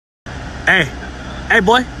Hey, hey,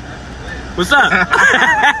 boy. What's up?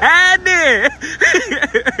 Dude.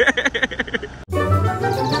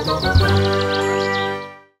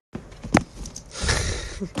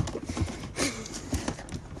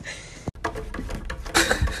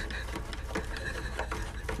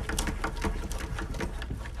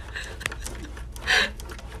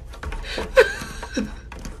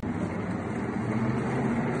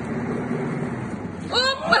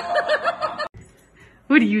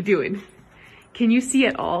 What are you doing? Can you see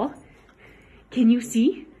at all? Can you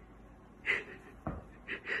see?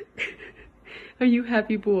 Are you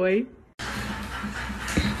happy, boy?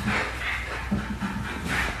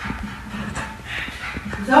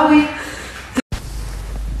 Zoe!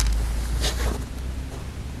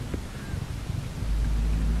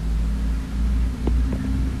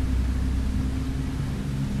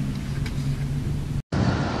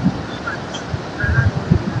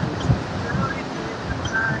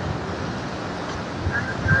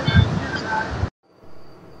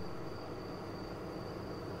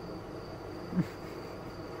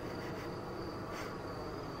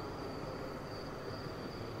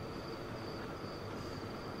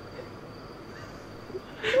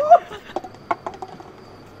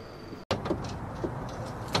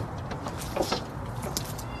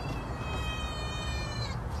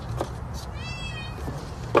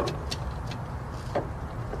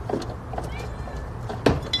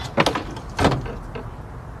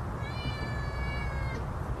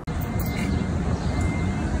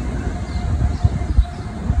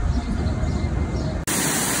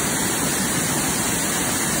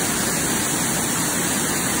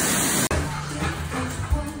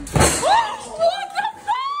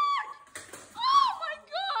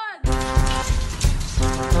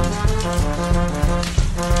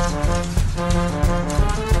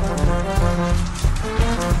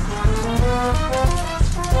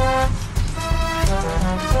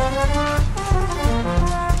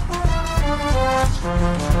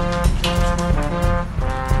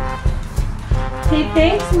 Hey,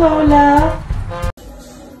 thanks, Lola.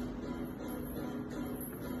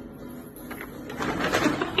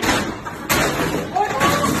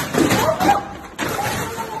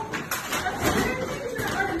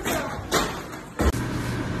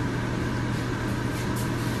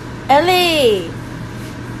 Ellie!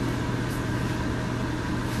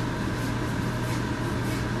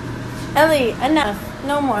 Ellie, enough.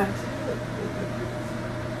 No more.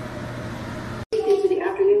 Into the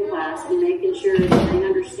afternoon class and making sure that they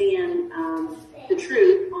understand the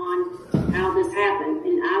truth on how this happened.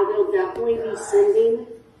 And I will definitely be sending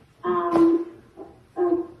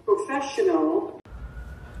a professional.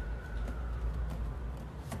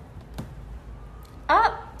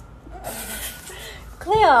 Up!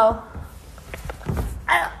 Cleo!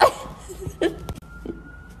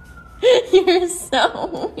 You're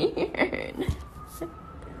so weird.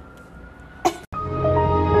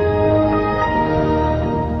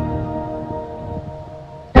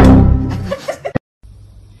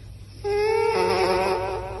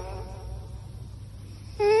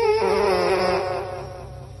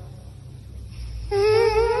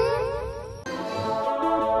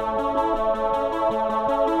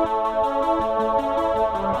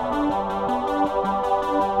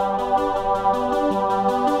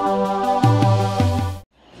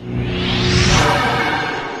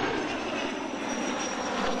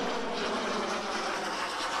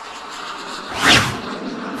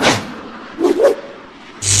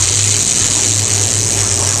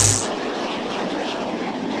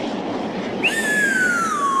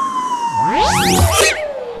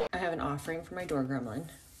 For my door gremlin.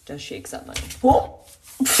 Does she accept money? Whoa.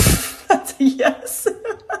 That's a yes.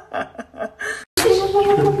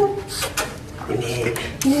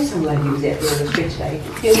 You know some lady was out there on the street today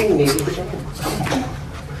filming me with the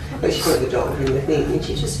dog. But she went to the doctor in the thing and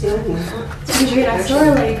she just filmed me. Did you I saw a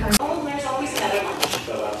lady come?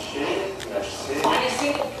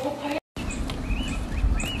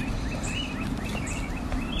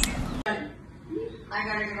 I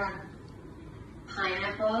got it on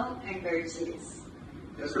pineapple and bird cheese.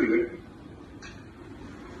 That's pretty good.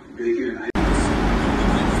 Bacon and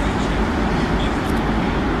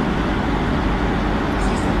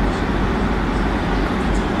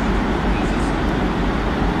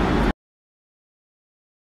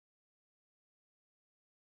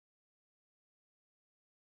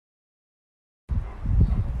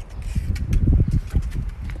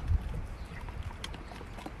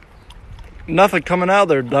Nothing coming out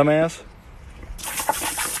there, dumbass.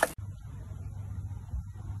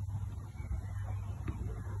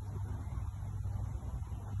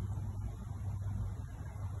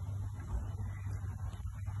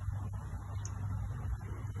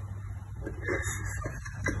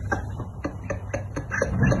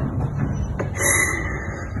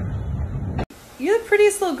 You're the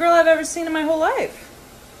prettiest little girl I've ever seen in my whole life.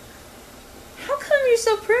 How come you're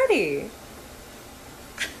so pretty?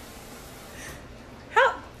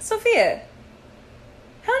 Sophia,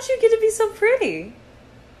 how did you get to be so pretty?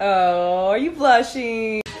 Oh, are you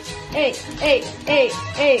blushing? Hey, hey, hey,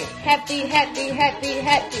 hey. Happy, happy, happy,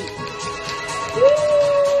 happy.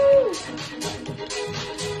 Woo!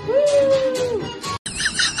 Woo!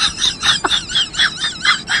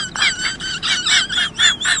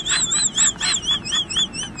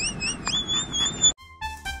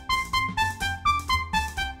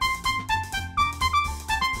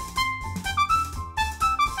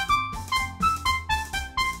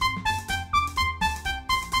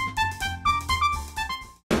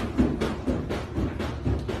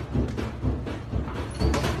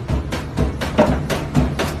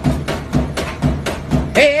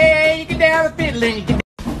 Hey, you get down the fiddle and you get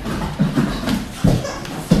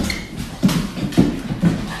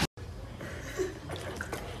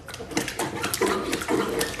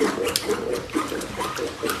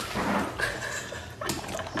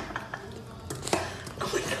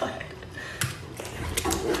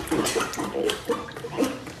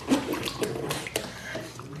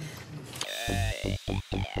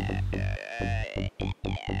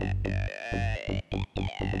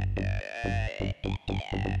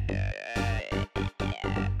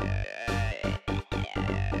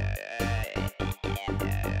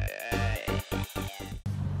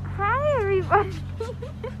Hi, everybody.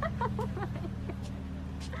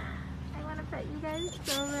 I want to pet you guys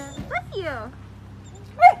so bad. Bless you.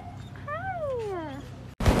 Hi.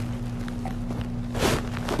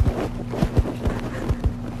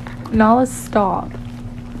 Nala, stop.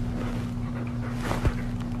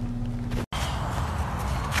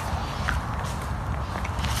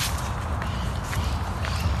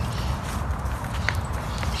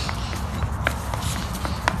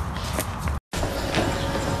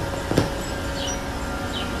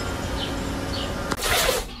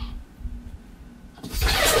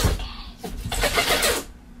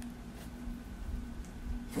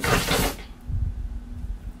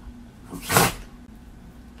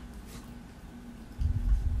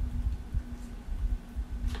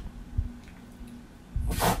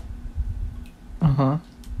 Uh-huh.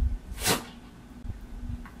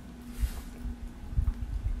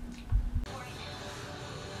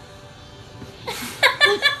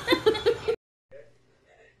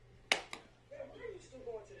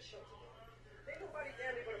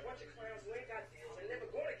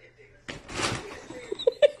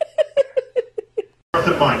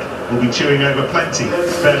 The mic will be chewing over plenty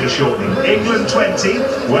fairly shortly. England 20,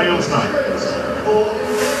 Wales 9.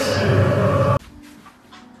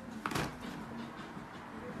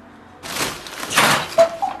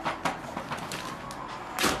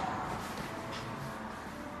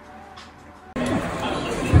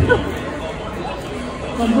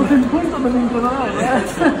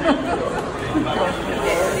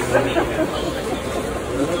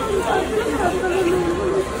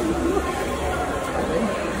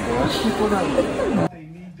 They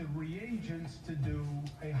need the reagents to do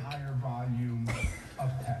a higher volume of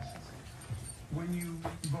tests. When you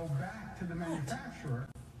go back to the manufacturer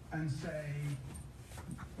and say,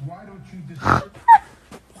 why don't you decide?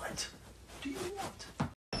 What do you want?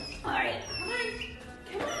 Alright.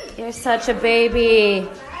 You're such a baby.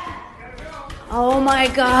 Oh my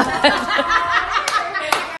god.